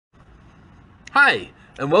Hi,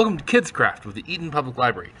 and welcome to Kids Craft with the Eden Public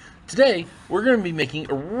Library. Today, we're going to be making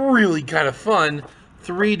a really kind of fun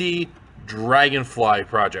 3D Dragonfly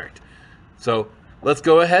project. So, let's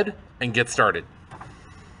go ahead and get started.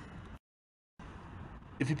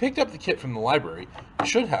 If you picked up the kit from the library, you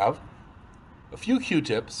should have a few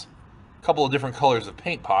Q-tips, a couple of different colors of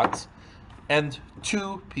paint pots, and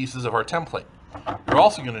 2 pieces of our template. You're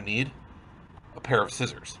also going to need a pair of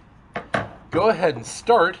scissors. Go ahead and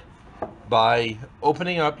start by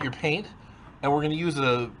opening up your paint, and we're going to use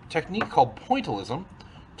a technique called Pointilism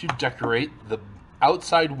to decorate the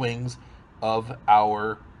outside wings of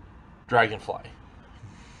our dragonfly.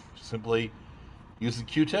 Simply use the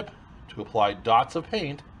Q-tip to apply dots of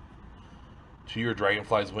paint to your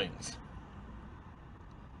dragonfly's wings.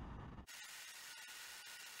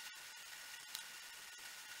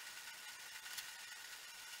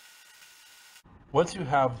 Once you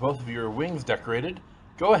have both of your wings decorated,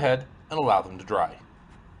 go ahead and allow them to dry.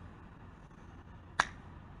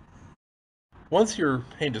 Once your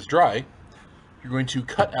paint is dry, you're going to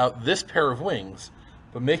cut out this pair of wings,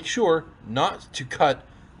 but make sure not to cut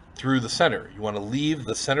through the center. You want to leave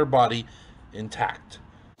the center body intact.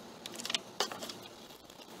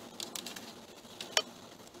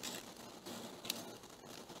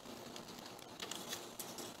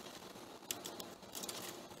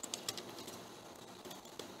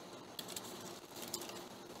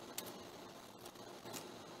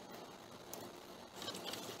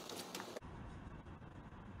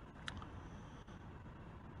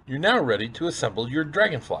 You're now ready to assemble your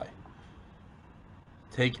dragonfly.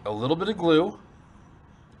 Take a little bit of glue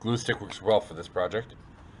stick works well for this project,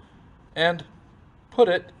 and put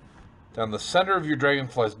it down the center of your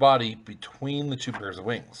dragonfly's body between the 2 pairs of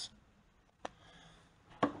wings.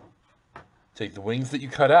 Take the wings that you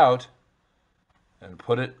cut out and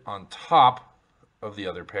put it on top of the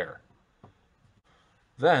other pair.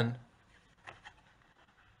 Then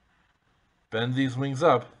bend these wings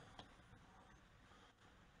up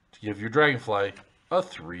to give your dragonfly a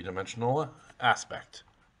 3-dimensional aspect.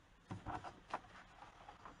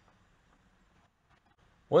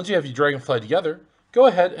 Once you have your dragonfly together, go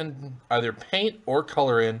ahead and either paint or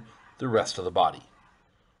color in the rest of the body.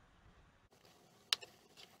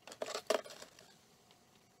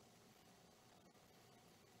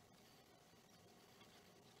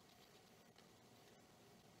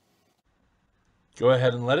 Go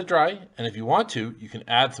ahead and let it dry, and if you want to, you can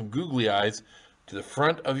add some googly eyes to the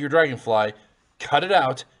front of your dragonfly, cut it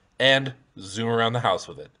out, and zoom around the house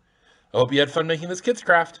with it. I hope you had fun making this kids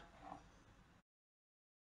craft.